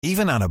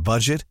Even on a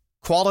budget,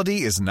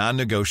 quality is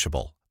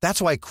non-negotiable.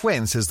 That's why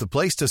Quince is the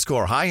place to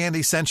score high-end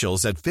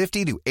essentials at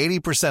 50 to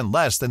 80%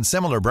 less than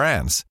similar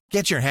brands.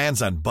 Get your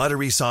hands on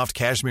buttery soft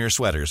cashmere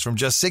sweaters from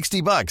just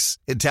 $60,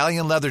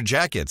 Italian leather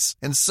jackets,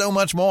 and so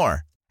much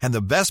more. And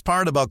the best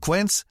part about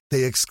Quince,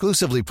 they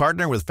exclusively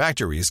partner with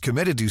factories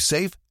committed to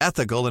safe,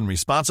 ethical, and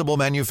responsible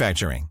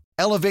manufacturing.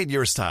 Elevate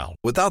your style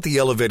without the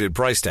elevated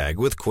price tag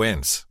with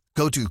Quince.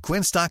 Go to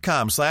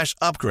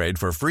quince.com/upgrade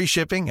for free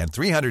shipping and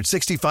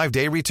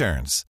 365-day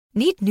returns.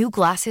 Need new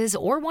glasses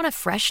or want a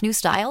fresh new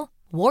style?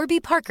 Warby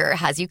Parker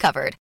has you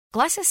covered.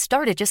 Glasses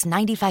start at just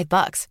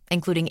 $95,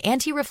 including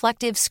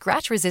anti-reflective,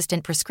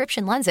 scratch-resistant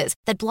prescription lenses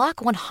that block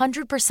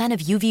 100%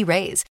 of UV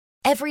rays.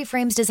 Every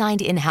frame's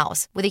designed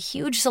in-house with a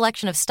huge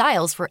selection of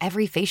styles for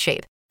every face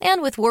shape. And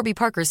with Warby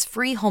Parker's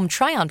free home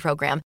try-on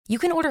program, you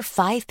can order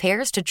 5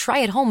 pairs to try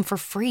at home for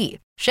free.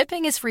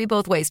 Shipping is free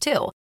both ways,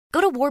 too.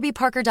 Go to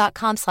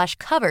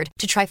warbyparker.com/covered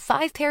to try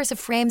 5 pairs of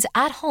frames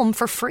at home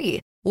for free.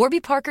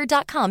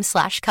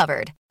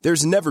 warbyparker.com/covered.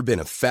 There's never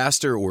been a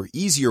faster or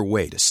easier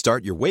way to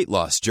start your weight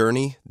loss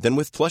journey than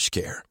with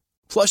PlushCare.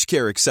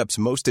 PlushCare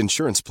accepts most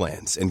insurance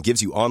plans and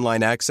gives you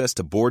online access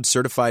to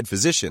board-certified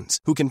physicians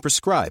who can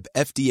prescribe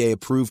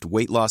FDA-approved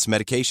weight loss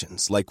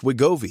medications like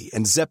Wegovy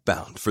and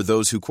Zepbound for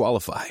those who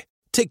qualify.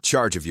 Take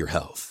charge of your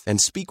health and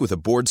speak with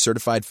a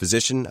board-certified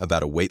physician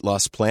about a weight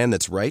loss plan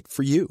that's right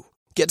for you.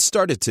 Get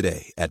started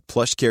today at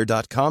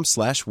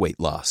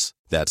plushcare.com/weightloss.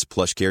 That's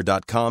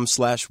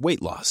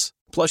plushcare.com/weightloss.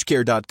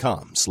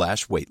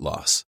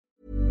 plushcare.com/weightloss.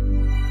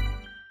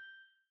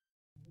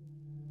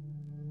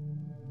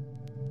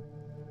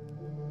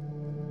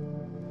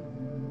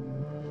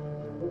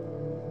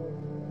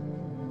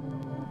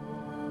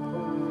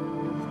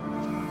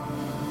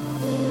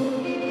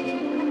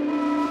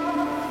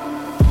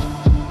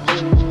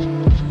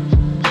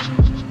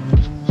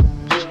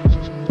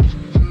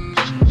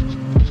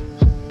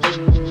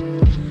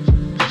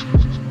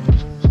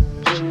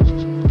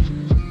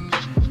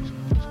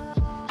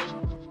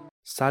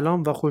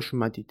 سلام و خوش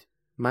اومدید.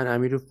 من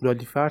امیر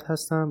فولادیفرد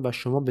هستم و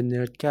شما به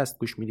نردکست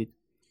گوش میدید.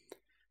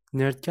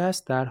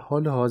 نردکست در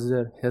حال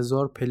حاضر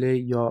 1000 پلی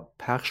یا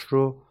پخش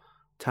رو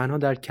تنها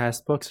در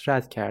کست باکس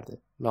رد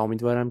کرده و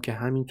امیدوارم که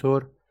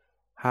همینطور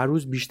هر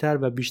روز بیشتر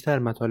و بیشتر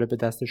مطالب به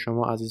دست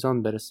شما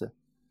عزیزان برسه.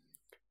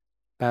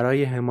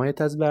 برای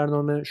حمایت از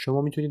برنامه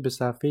شما میتونید به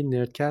صفحه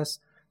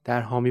نردکست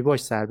در هامی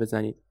باش سر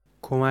بزنید.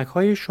 کمک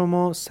های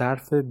شما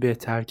صرف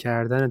بهتر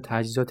کردن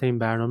تجهیزات این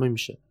برنامه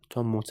میشه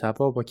تا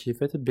محتوا با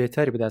کیفیت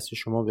بهتری به دست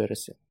شما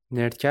برسه.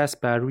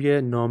 نردکست بر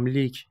روی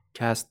ناملیک،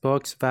 کست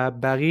باکس و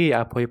بقیه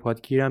اپ‌های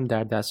پادگیر هم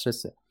در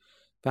دسترسه.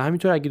 و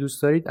همینطور اگه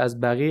دوست دارید از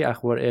بقیه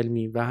اخبار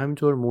علمی و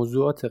همینطور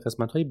موضوعات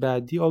قسمت‌های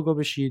بعدی آگاه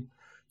بشید،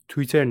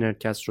 توییتر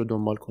نردکست رو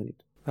دنبال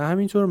کنید. و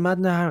همینطور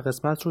متن هر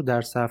قسمت رو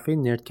در صفحه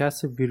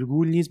نردکست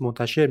ویرگول نیز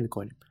منتشر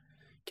می‌کنیم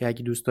که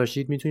اگه دوست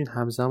داشتید میتونید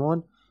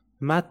همزمان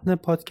متن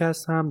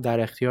پادکست هم در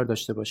اختیار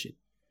داشته باشید.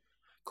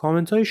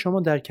 کامنت های شما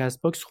در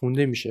کست باکس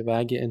خونده میشه و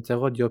اگه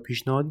انتقاد یا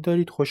پیشنهادی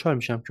دارید خوشحال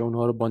میشم که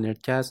اونها رو با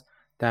نردکست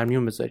در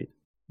میون بذارید.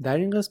 در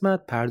این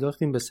قسمت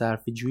پرداختیم به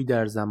صرفه‌جویی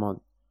در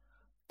زمان.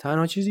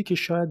 تنها چیزی که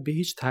شاید به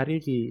هیچ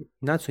طریقی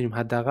نتونیم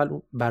حداقل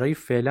برای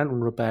فعلا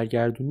اون رو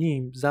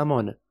برگردونیم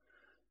زمانه.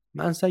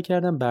 من سعی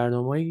کردم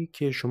برنامه‌ای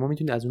که شما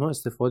میتونید از اونها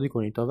استفاده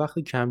کنید تا وقت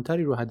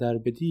کمتری رو هدر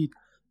بدید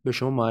به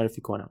شما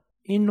معرفی کنم.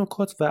 این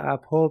نکات و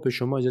اپ‌ها به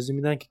شما اجازه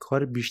میدن که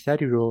کار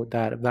بیشتری رو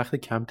در وقت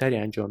کمتری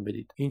انجام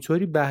بدید.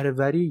 اینطوری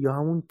بهره‌وری یا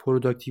همون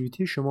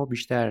پروداکتیویتی شما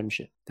بیشتر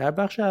میشه. در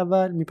بخش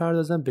اول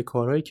میپردازم به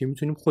کارهایی که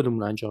میتونیم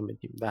خودمون انجام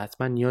بدیم و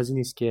حتما نیازی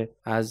نیست که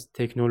از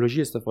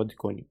تکنولوژی استفاده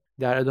کنیم.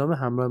 در ادامه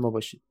همراه ما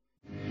باشید.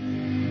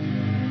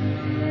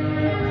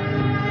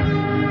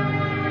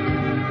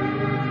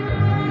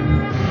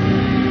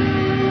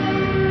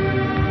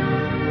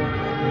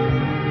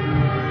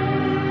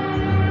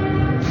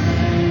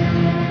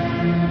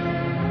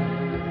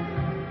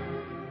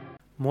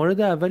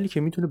 مورد اولی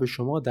که میتونه به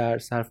شما در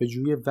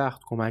صرفه‌جویی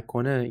وقت کمک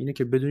کنه اینه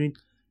که بدونید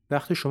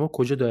وقت شما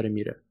کجا داره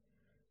میره.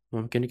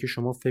 ممکنه که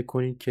شما فکر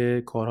کنید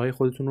که کارهای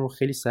خودتون رو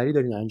خیلی سریع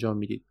دارین انجام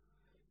میدید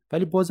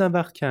ولی بازم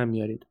وقت کم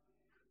میارید.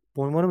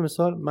 به عنوان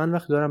مثال من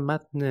وقتی دارم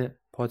متن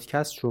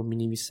پادکست رو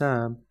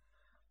مینویسم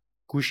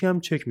گوشی هم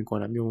چک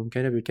میکنم یا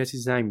ممکنه به کسی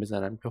زنگ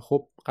بزنم که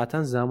خب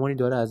قطعا زمانی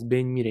داره از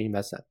بین میره این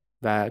وسط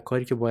و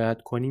کاری که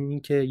باید کنیم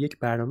این که یک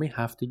برنامه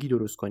هفتگی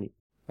درست کنیم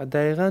و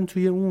دقیقاً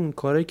توی اون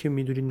کاری که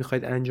میدونید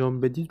میخواید انجام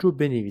بدید رو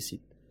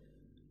بنویسید.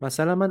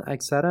 مثلا من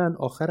اکثرا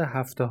آخر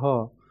هفته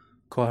ها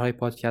کارهای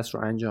پادکست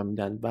رو انجام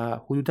میدن و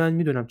حدوداً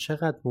میدونم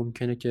چقدر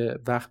ممکنه که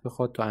وقت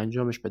بخواد تا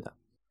انجامش بدم.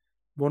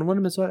 به عنوان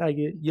مثال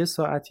اگه یه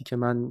ساعتی که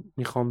من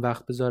میخوام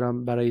وقت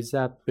بذارم برای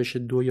ضبط بشه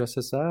 2 یا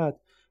 3 ساعت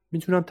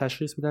میتونم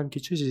تشخیص بدم که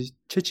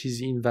چه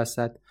چیزی این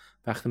وسط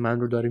وقت من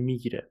رو داره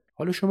میگیره.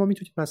 حالا شما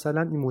میتونید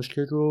مثلا این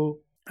مشکل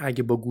رو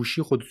اگه با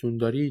گوشی خودتون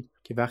دارید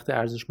که وقت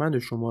ارزشمند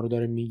شما رو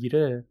داره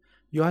میگیره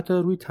یا حتی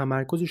روی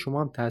تمرکز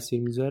شما هم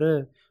تاثیر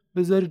میذاره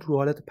بذارید رو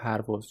حالت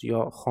پرواز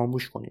یا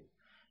خاموش کنید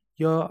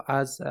یا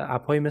از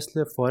اپ‌های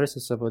مثل فارس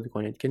استفاده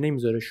کنید که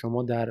نمیذاره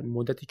شما در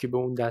مدتی که به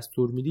اون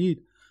دستور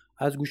میدید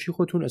از گوشی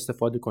خودتون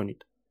استفاده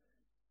کنید.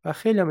 و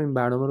خیلی هم این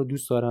برنامه رو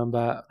دوست دارم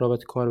و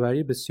رابط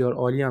کاربری بسیار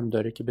عالی هم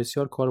داره که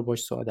بسیار کار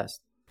باش ساده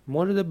است.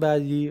 مورد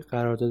بعدی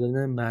قرار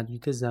دادن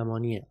محدودیت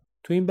زمانیه.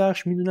 تو این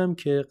بخش میدونم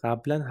که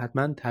قبلا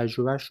حتما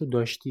تجربهش رو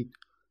داشتید.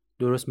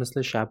 درست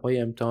مثل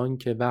شب‌های امتحان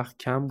که وقت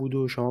کم بود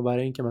و شما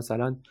برای اینکه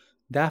مثلا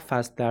 10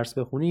 فصل درس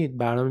بخونید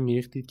برنامه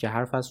میریختید که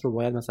هر فصل رو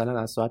باید مثلا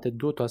از ساعت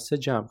 2 تا 3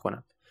 جمع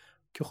کنم،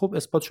 که خب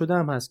اثبات شده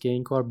هم هست که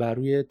این کار بر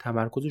روی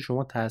تمرکز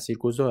شما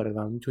تاثیرگذاره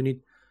و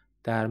میتونید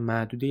در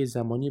محدوده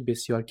زمانی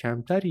بسیار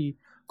کمتری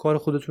کار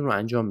خودتون رو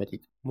انجام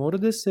بدید.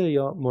 مورد 3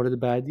 یا مورد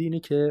بعدی اینه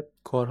که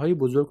کارهای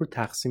بزرگ رو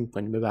تقسیم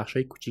کنید به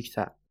بخش‌های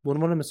کوچیک‌تر. به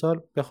عنوان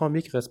مثال بخوام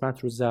یک قسمت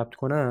رو ضبط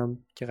کنم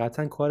که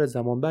قطعاً کار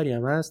زمانبری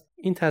هم هست،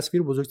 این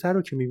تصویر بزرگتر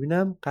رو که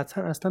می‌بینم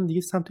قطعاً اصلا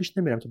دیگه سمتش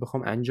نمیرم تا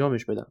بخوام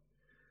انجامش بدم.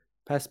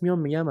 پس میام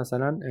میگم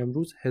مثلا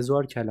امروز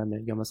 1000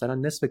 کلمه یا مثلا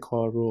نصف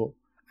کار رو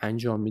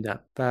انجام میدم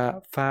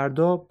و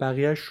فردا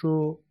بقیهش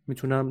رو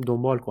میتونم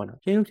دنبال کنم.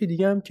 یه نکته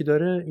دیگه هم که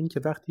داره این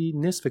که وقتی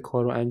نصف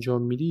کار رو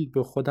انجام میدید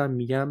به خودم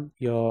میگم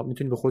یا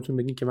میتونید به خودتون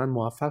بگین که من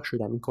موفق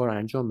شدم این کار رو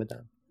انجام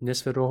بدم،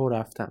 نصف راهو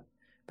رفتم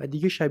و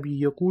دیگه شبیه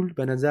یه غول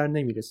به نظر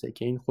نمیرسه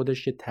که این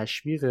خودش یه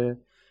تشویقه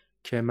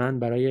که من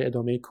برای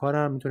ادامه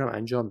کارم میتونم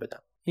انجام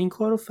بدم. این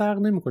کار رو فرق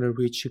نمیکنه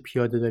روی چه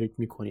پیاده دارید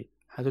میکنید،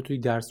 حتی توی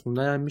درس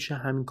خوندن هم میشه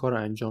همین کار رو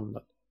انجام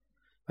داد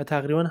و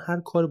تقریبا هر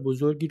کار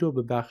بزرگی رو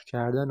به بخش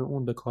کردن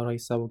اون به کارهای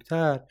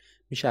سبکتر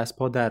میشه از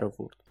پا در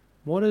آورد.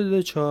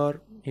 مورد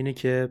 4 اینه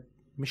که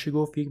میشه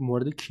گفت یک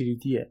مورد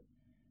کلیدیه.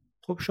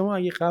 خب شما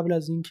اگه قبل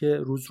از این که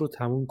روز رو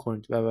تموم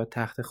کنید و به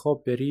تخت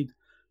خواب برید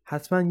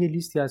حتما یه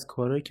لیستی از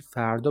کارهایی که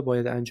فردا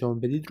باید انجام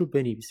بدید رو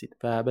بنویسید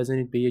و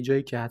بزنید به یه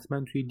جایی که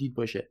حتما توی دید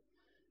باشه.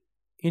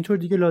 اینطور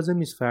دیگه لازم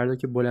نیست فردا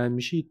که بلند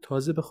میشید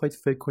تازه بخواید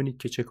فکر کنید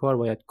که چه کار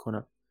باید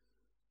کنم.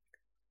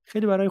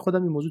 خیلی برای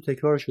خودم این موضوع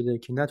تکرار شده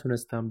که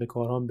نتونستم به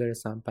کارهام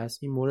برسم، پس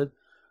این مورد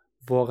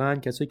واقعا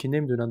کسایی که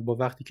نمیدونن با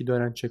وقتی که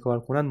دارن چه کار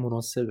کنن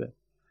مناسبه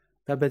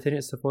و بهترین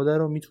استفاده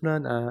رو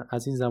میتونن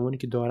از این زمانی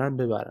که دارن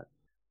ببرن.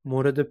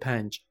 مورد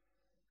 5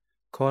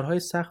 کارهای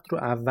سخت رو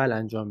اول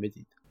انجام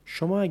بدید.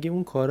 شما اگه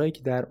اون کارهایی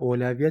که در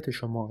اولویت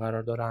شما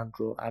قرار دارن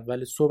رو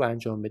اول صبح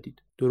انجام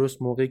بدید،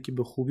 درست موقعی که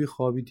به خوبی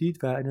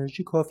خوابیدید و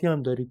انرژی کافی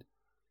هم دارید،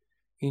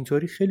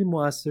 اینطوری خیلی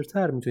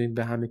مؤثرتر میتونید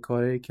به همه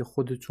کارهایی که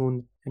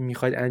خودتون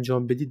میخواید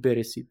انجام بدید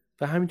برسید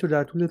و همینطور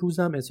در طول روز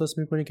هم احساس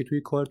میکنید که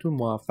توی کارتون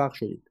موفق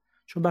شدید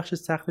چون بخش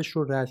سختش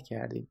رو رد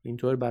کردید.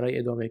 اینطور برای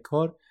ادامه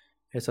کار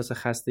احساس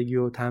خستگی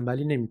و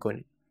تنبلی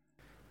نمیکنید.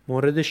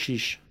 مورد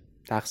 6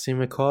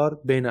 تقسیم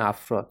کار بین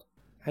افراد.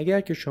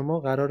 اگر که شما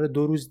قراره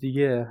 2 روز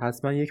دیگه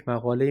حتما یک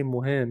مقاله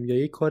مهم یا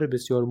یک کار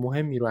بسیار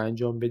مهمی رو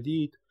انجام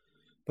بدید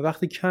و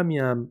وقتی کمی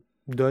هم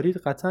دارید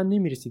قطعا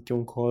نمیرسید که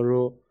اون کار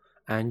رو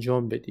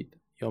انجام بدید،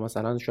 یا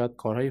مثلا شاید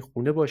کارهای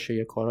خونه باشه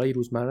یا کارهای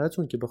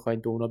روزمره‌تون که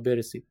بخواید به اونا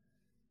برسید،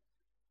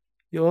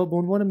 یا به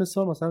عنوان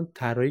مثال مثلا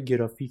طراحی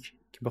گرافیک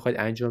که بخواید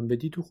انجام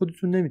بدید تو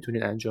خودتون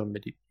نمیتونید انجام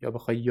بدید یا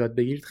بخواید یاد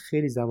بگیرید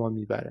خیلی زمان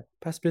میبره.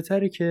 پس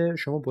بهتره که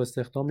شما با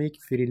استخدام یک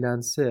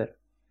فریلنسر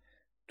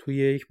توی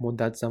یک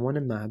مدت زمان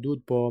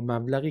محدود با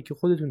مبلغی که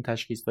خودتون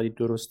تشخیص دادید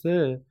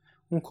درسته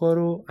اون کار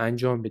رو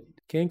انجام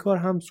بدید که این کار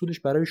هم سودش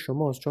برای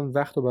شماست چون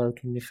وقت رو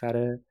براتون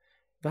میخره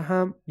و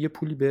هم یه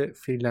پولی به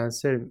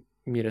فریلنسر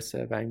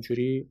میرسه و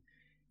اینجوری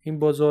این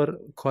بازار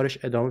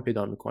کارش ادامه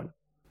پیدا میکنه.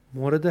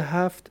 مورد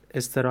 7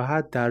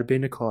 استراحت در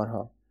بین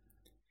کارها.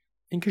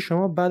 اینکه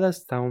شما بعد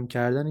از تمام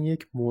کردن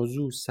یک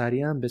موضوع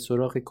سریعا به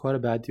سراغ کار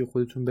بعدی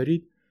خودتون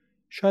برید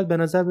شاید به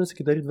نظر برسه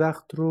که دارید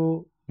وقت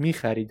رو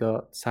میخرید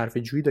یا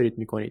صرفه جویی دارید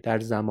میکنید در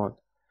زمان،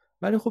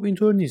 ولی خب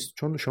اینطور نیست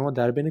چون شما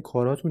در بین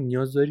کارهاتون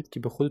نیاز دارید که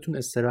به خودتون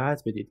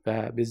استراحت بدید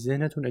و به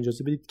ذهنتون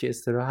اجازه بدید که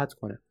استراحت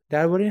کنه.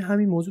 درباره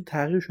همین موضوع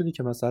تغییر شده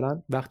که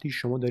مثلا وقتی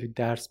شما دارید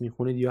درس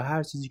میخونید یا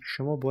هر چیزی که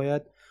شما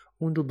باید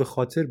اون رو به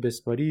خاطر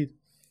بسپارید،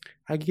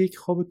 اگه یک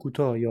خواب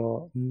کوتاه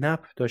یا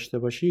نپ داشته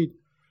باشید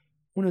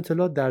اون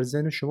اطلاعات در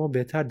ذهن شما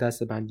بهتر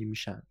دسته‌بندی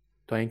میشن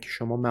تا اینکه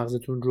شما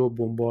مغزتون رو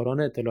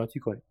بمباران اطلاعاتی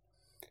کنید،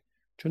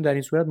 چون در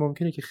این صورت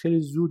ممکنه که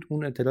خیلی زود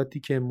اون اطلاعاتی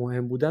که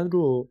مهم بودن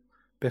رو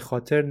به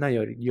خاطر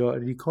نیارید یا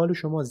ریکال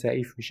شما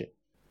ضعیف میشه.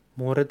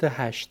 مورد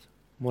 8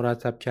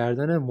 مرتب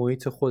کردن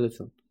محیط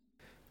خودتون.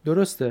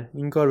 درسته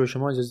این کار به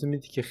شما اجازه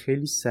میده که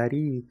خیلی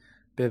سریع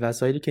به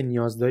وسایلی که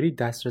نیاز دارید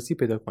دسترسی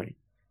پیدا کنید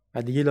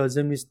و دیگه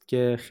لازم نیست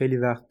که خیلی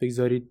وقت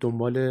بگذارید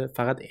دنبال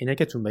فقط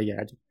عینکتون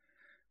بگردید.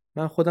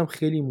 من خودم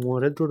خیلی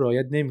مورد رو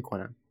رعایت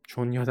نمی‌کنم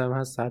چون یادم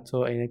هست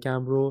حتی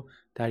عینکم رو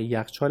در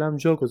یخچالم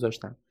جا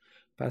گذاشتم،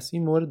 پس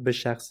این مورد به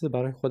شخصه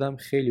برای خودم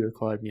خیلی به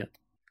کار میاد.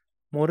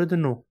 مورد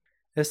 9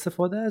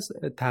 استفاده از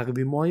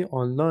تقویم‌های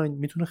آنلاین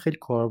میتونه خیلی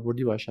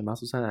کاربردی باشه،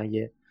 مخصوصا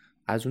اگه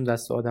از اون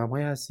دسته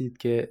آدم‌هایی هستید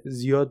که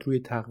زیاد روی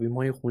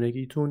تقویم‌های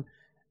خونگیتون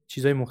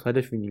چیزای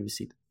مختلف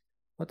می‌نویسید.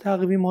 با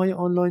تقویم‌های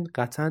آنلاین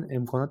قطعاً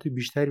امکانات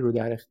بیشتری رو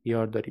در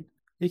اختیار دارید.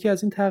 یکی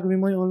از این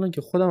تقویم‌های آنلاین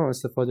که خودم هم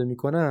استفاده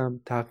می‌کنم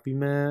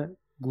تقویم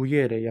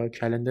گوگل یا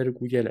کلندر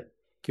گوگل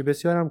که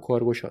بسیار هم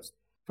کارگشاست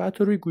و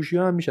حتی روی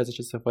گوشی‌ها هم میشه ازش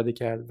استفاده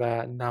کرد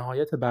و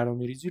نهایت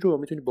برنامه‌ریزی رو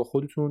میتونید با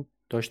خودتون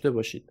داشته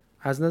باشید.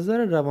 از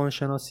نظر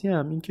روانشناسی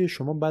هم این که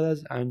شما بعد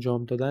از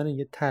انجام دادن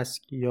یه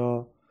تسک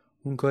یا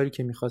اون کاری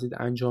که می‌خواستید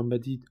انجام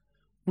بدید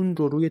اون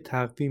رو روی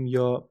تقویم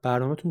یا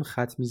برنامه‌تون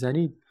خط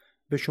میزنید،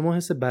 به شما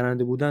حس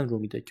برنده بودن رو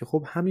میده که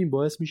خب همین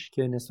باعث میشه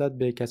که نسبت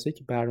به کسایی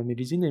که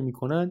برنامه‌ریزی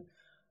نمی‌کنن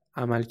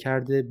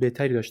عملکرد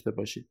بهتری داشته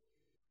باشید.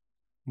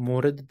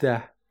 مورد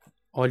 10،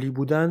 عالی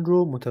بودن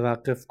رو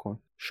متوقف کن.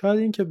 شاید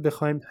این که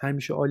بخوایم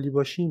همیشه عالی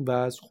باشیم و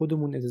از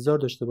خودمون انتظار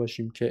داشته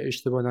باشیم که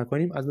اشتباه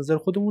نکنیم از نظر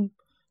خودمون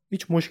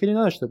هیچ مشکلی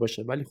نداشته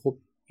باشه، ولی خب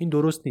این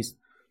درست نیست،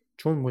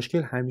 چون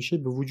مشکل همیشه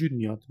به وجود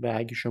میاد و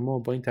اگه شما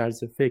با این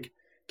طرز فکر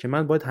که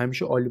من باید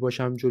همیشه عالی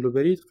باشم جلو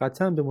برید،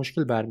 قطعا به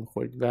مشکل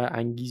برمیخورید و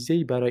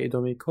انگیزه‌ای برای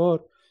ادامه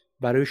کار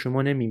برای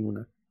شما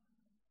نمیمونه.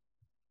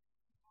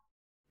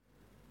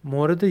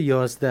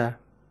 مورد 11،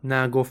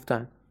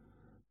 نگفتن.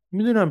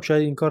 میدونم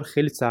شاید این کار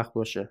خیلی سخت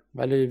باشه،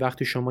 ولی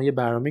وقتی شما یه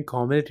برنامه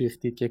کامل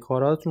ریختید که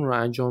کاراتون رو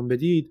انجام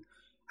بدید،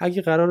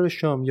 اگه قرار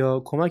شام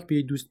یا کمک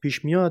به دوست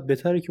پیش میاد،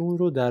 بهتره که اون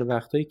رو در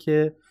وقتایی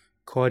که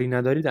کاری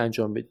ندارید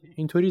انجام بدید.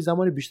 اینطوری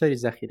زمان بیشتری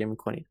ذخیره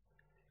میکنید.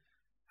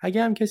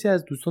 اگه هم کسی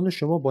از دوستان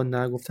شما با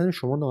نگفتن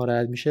شما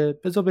ناراحت میشه،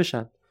 بذار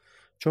بشن،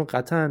 چون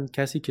قطعاً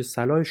کسی که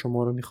صلاح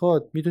شما رو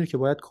میخواد میدونه که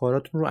باید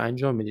کاراتون رو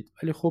انجام بدید،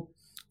 ولی خب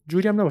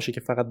جوری هم نباشه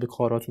که فقط به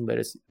کاراتون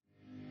برسید.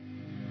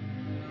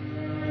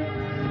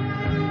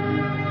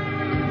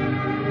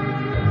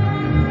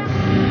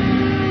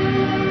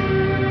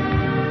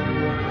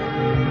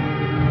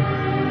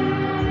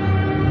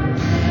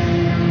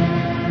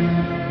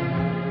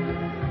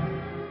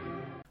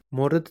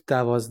 مورد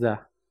 12،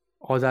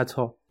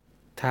 عادت‌ها.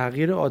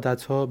 تغییر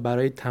عادت‌ها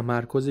برای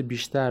تمرکز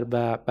بیشتر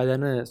و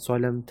بدن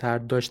سالم‌تر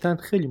داشتن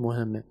خیلی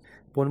مهمه.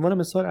 به عنوان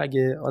مثال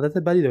اگه عادت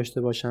بدی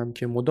داشته باشم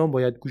که مدام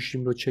باید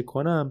گوشیم رو چک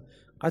کنم،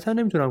 قطعا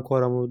نمیتونم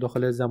کارامو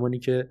داخل زمانی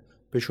که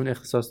بهشون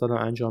اختصاص دادم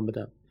انجام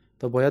بدم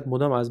و باید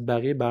مدام از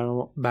بقیه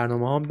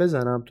برنامه‌هام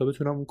بزنم تا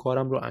بتونم اون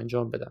کارم رو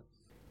انجام بدم.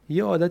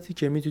 یه عادتی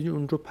که میتونید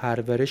اون رو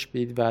پرورش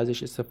بدید و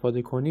ازش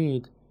استفاده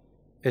کنید،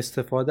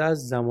 استفاده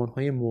از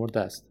زمان‌های مرده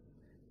است.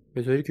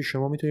 به طوری که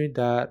شما میتونید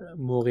در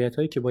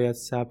موقعیتایی که باید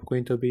صبر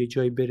کنید تا به یه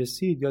جایی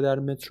برسید، یا در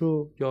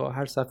مترو یا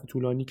هر صف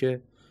طولانی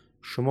که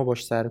شما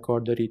باش سر کار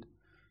دارید،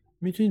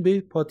 میتونید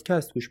به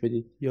پادکست گوش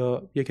بدید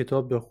یا یه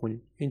کتاب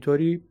بخونید.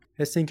 اینطوری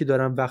حس این که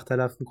دارم وقت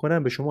تلف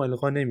میکنم به شما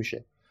القا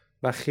نمیشه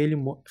و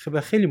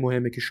خیلی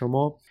مهمه که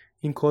شما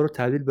این کار رو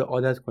تبدیل به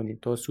عادت کنید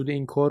تا سود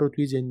این کار رو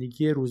توی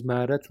زندگی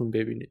روزمره‌تون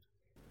ببینید.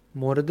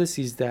 مورد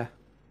 13،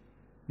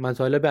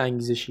 مطالب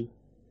انگیزشی.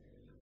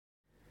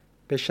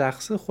 به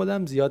شخص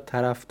خودم زیاد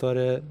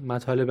طرفدار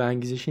مطالب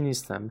انگیزشی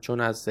نیستم،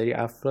 چون از سری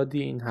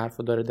افرادی این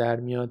حرفا داره در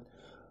میاد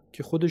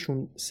که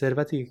خودشون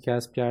ثروتی که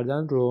کسب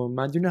کردن رو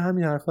مدیون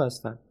همین حرفا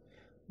هستن،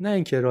 نه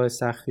اینکه راه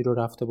سختی رو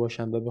رفته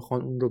باشن و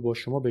بخوان اون رو با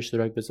شما به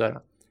اشتراک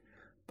بذارن.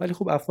 ولی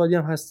خب افرادی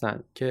هم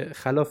هستن که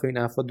خلاف این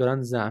افراد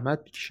دارن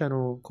زحمت میکشن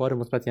و کار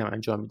مثبتی هم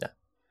انجام میدن.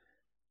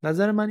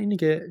 نظر من اینه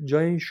که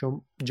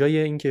جای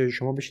این که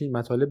شما بشینید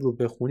مطالب رو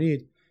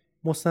بخونید،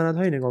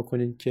 مستندهایی نگاه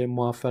کنید که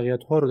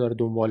موفقیت ها رو داره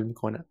دنبال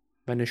میکنه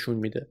و نشون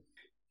میده.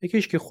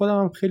 یکیش که خودم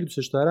هم خیلی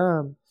دوستش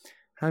دارم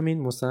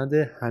همین مستند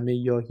همه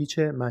یا هیچ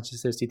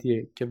منچستر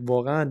سیتیه که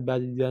واقعا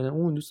بعد دیدن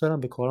اون دوست دارم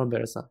به کارام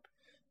برسم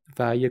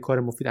و یه کار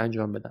مفید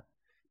انجام بدم.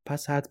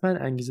 پس حتما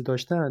انگیزه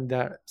داشتن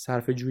در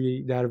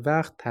صرفه‌جویی در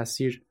وقت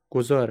تاثیر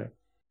گذاره.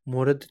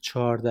 مورد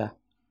 14،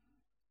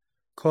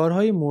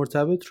 کارهای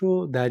مرتبط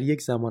رو در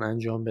یک زمان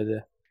انجام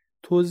بده.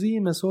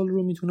 توضیح مثال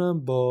رو میتونم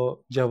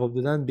با جواب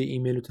دادن به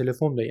ایمیل و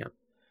تلفن بگم.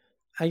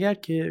 اگر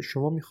که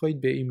شما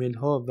میخواید به ایمیل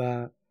ها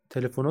و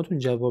تلفناتون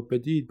جواب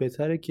بدید،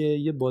 بهتره که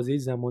یه بازه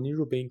زمانی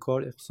رو به این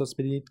کار اختصاص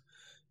بدید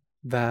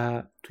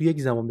و تو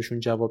یک زمان بهشون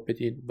جواب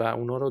بدید و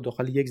اونا رو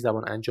داخل یک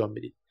زمان انجام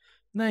بدید،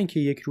 نه اینکه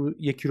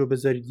یکی رو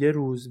بذارید یه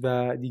روز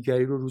و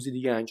دیگری رو روزی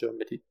دیگه انجام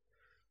بدید.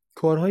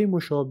 کارهای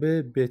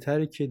مشابه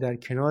بهتره که در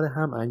کنار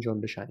هم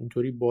انجام بشن،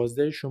 اینطوری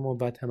بازده شما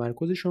و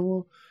تمرکز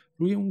شما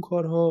روی اون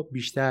کارها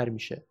بیشتر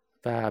میشه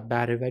و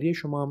بهره‌وری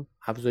شما هم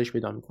افزایش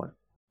پیدا میکنه.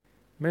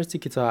 مرسی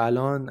که تا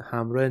الان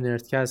همراه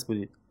نردکست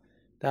بودید.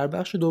 در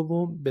بخش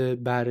دوم به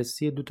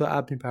بررسی 2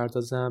 اپ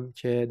میپردازم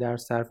که در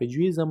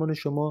صرفه‌جویی زمان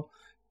شما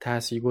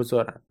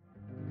تاثیرگذارن.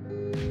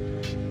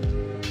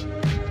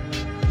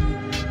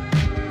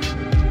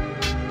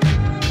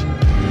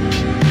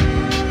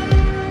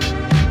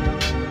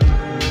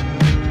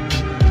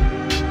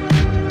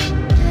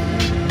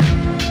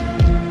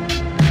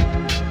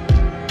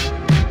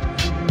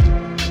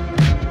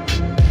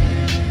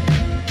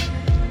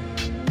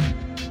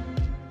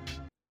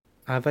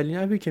 اولین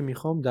اپی که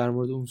میخوام در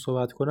مورد اون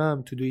صحبت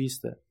کنم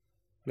تودویسته.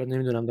 حالا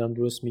نمیدونم دارم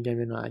درست میگم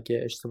یا نه،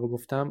 اگه اشتباه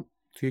گفتم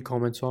توی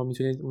کامنت ها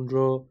میتونید اون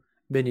رو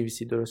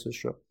بنویسید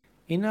درستش رو.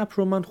 این اپ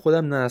رو من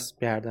خودم نصب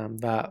کردم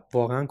و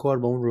واقعا کار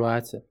با اون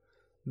راحته.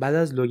 بعد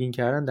از لوگین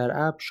کردن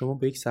در اپ شما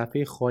به یک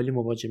صفحه خالی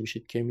مواجه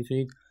میشید که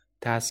میتونید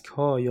تسک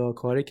ها یا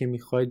کاری که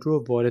میخواید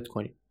رو وارد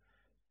کنید.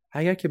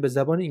 اگر که به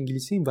زبان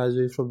انگلیسی این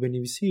وظایف رو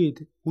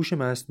بنویسید، هوش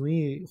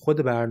مصنوعی خود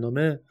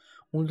برنامه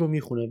اون رو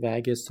میخونه و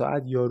اگه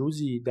ساعت یا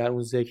روزی در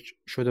اون ذکر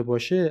شده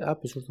باشه،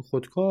 اپ به صورت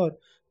خودکار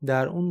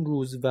در اون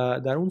روز و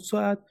در اون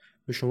ساعت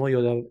به شما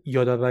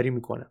یادآوری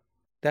میکنه.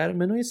 در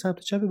منوی سمت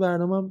چپ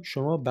برنامه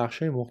شما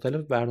بخش‌های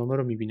مختلف برنامه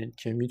رو میبینید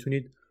که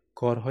میتونید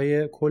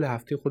کارهای کل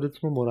هفته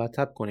خودتون رو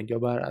مرتب کنید یا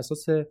بر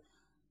اساس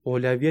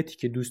اولویتی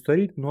که دوست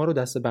دارید اونها رو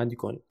دسته‌بندی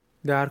کنید.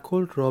 در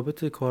کل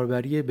رابط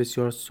کاربری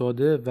بسیار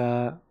ساده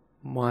و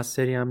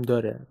موثری هم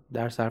داره.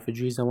 در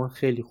صرفه‌جویی زمان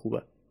خیلی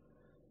خوبه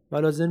و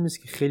لازم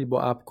نیست که خیلی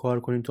با اپ کار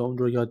کنید تا اون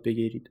رو یاد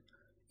بگیرید.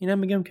 اینم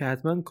میگم که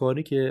حتما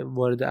کاری که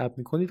وارد اپ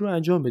میکنید رو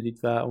انجام بدید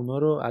و اونا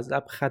رو از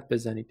اپ خط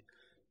بزنید.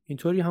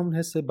 اینطوری همون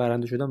حس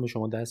برنده شدن به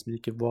شما دست میده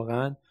که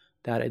واقعا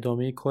در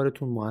ادامه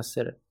کارتون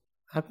موثره.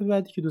 اپ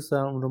بعدی که دوست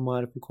دارم اون رو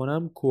معرفی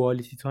کنم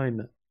کوالیتی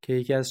تایم که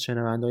یکی از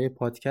شنونده‌های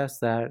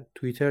پادکست در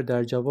توییتر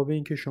در جواب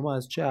اینکه شما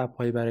از چه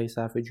اپ‌هایی برای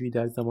صرفه‌جویی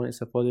در زمان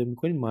استفاده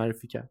می‌کنید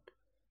معرفی کرد.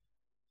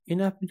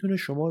 این اپ میتونه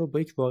شما رو با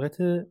یک واقعیت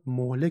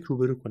مهلک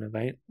روبرو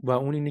کنه و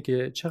اون اینه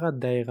که چقدر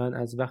دقیقاً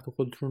از وقت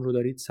خودتون رو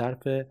دارید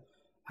صرف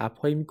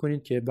اپ‌هایی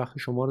می‌کنید که وقت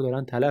شما رو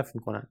دارن تلف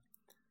می‌کنن.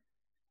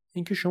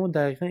 اینکه شما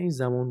دقیقاً این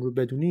زمان رو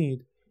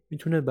بدونید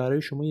میتونه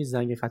برای شما یه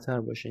زنگ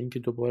خطر باشه، اینکه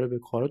دوباره به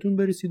کاراتون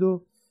برسید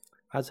و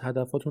از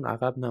هدفاتون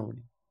عقب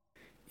نمونید.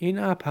 این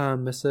اپ هم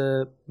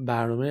مثل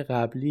برنامه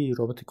قبلی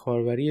رابط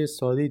کاربری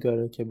ساده‌ای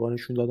داره که با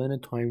نشون دادن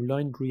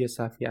تایملاین روی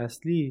صفحه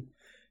اصلی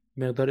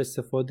مقدار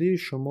استفاده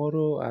شما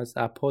رو از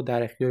اپ‌ها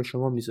در اختیار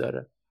شما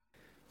میذاره.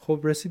 خب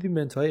رسیدیم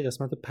به انتهای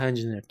قسمت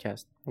 5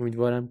 نردکست.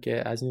 امیدوارم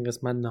که از این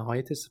قسمت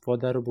نهایت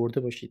استفاده رو برده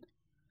باشید.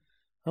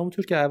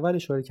 همونطور که اول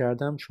اشاره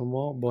کردم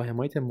شما با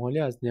حمایت مالی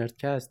از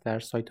نردکست در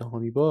سایت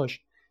هامی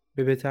باش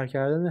به بهتر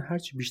کردن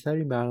هرچی بیشتر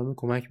این برنامه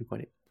کمک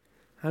میکنید.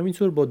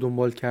 همینطور با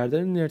دنبال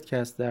کردن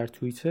نردکست در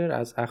توییتر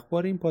از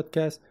اخبار این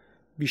پادکست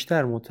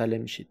بیشتر مطلع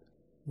میشید.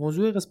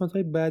 موضوع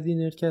قسمت‌های بعدی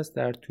نردکست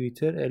در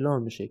توییتر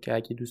اعلام میشه که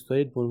اگه دوست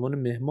دارید به عنوان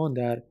مهمان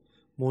در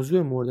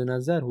موضوع مورد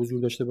نظر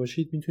حضور داشته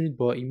باشید میتونید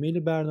با ایمیل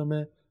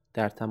برنامه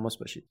در تماس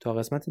باشید. تا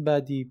قسمت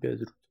بعدی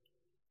بدرود.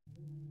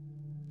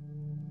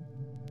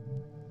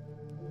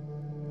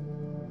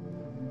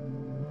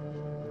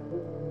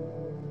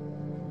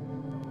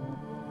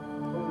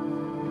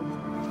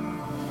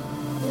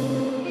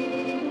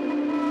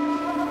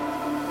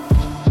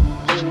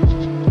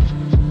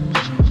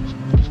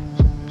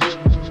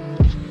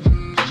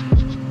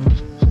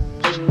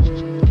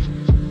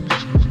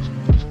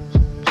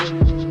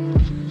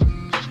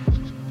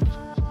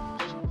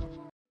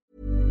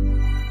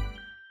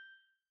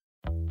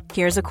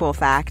 Here's a cool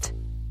fact.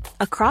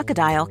 A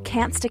crocodile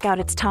can't stick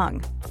out its tongue.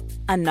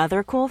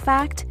 Another cool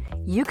fact,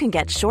 you can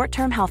get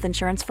short-term health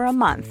insurance for a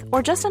month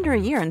or just under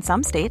a year in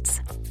some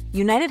states.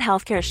 United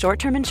Healthcare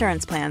short-term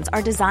insurance plans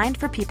are designed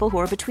for people who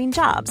are between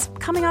jobs,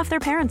 coming off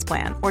their parents'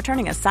 plan, or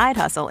turning a side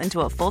hustle into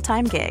a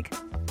full-time gig.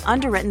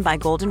 Underwritten by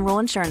Golden Rule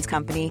Insurance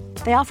Company,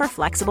 they offer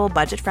flexible,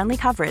 budget-friendly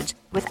coverage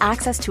with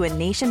access to a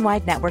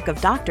nationwide network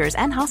of doctors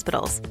and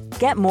hospitals.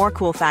 Get more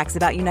cool facts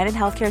about United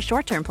Healthcare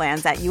short-term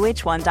plans at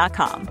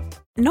uh1.com.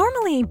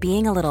 Normally,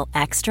 being a little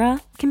extra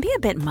can be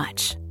a bit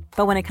much,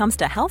 but when it comes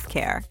to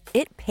healthcare,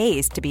 it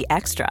pays to be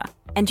extra.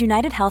 And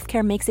United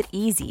Healthcare makes it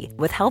easy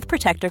with Health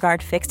Protector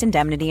Guard fixed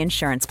indemnity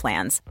insurance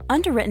plans.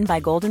 Underwritten by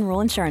Golden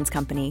Rule Insurance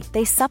Company,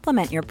 they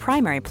supplement your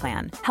primary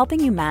plan, helping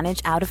you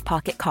manage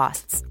out-of-pocket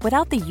costs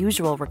without the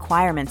usual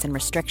requirements and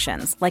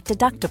restrictions like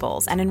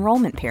deductibles and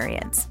enrollment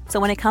periods. So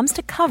when it comes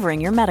to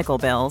covering your medical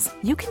bills,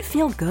 you can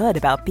feel good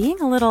about being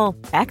a little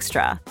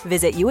extra.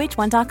 Visit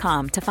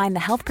uh1.com to find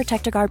the Health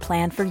Protector Guard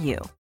plan for you.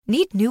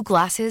 Need new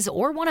glasses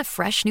or want a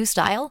fresh new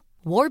style?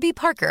 Warby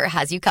Parker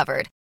has you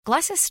covered.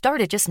 Glasses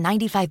start at just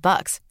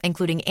 $95,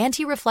 including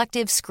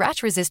anti-reflective,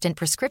 scratch-resistant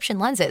prescription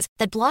lenses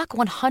that block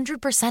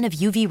 100% of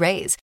UV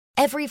rays.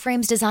 Every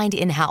frame's designed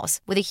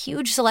in-house with a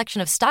huge selection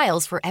of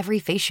styles for every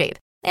face shape.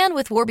 And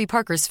with Warby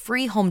Parker's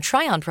free home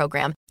try-on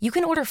program, you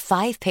can order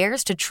 5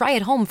 pairs to try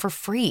at home for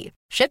free.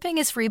 Shipping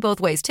is free both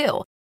ways, too.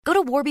 Go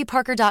to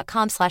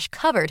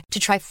warbyparker.com/covered to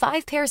try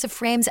 5 pairs of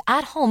frames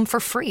at home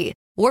for free.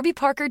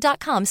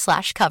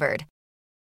 warbyparker.com/covered.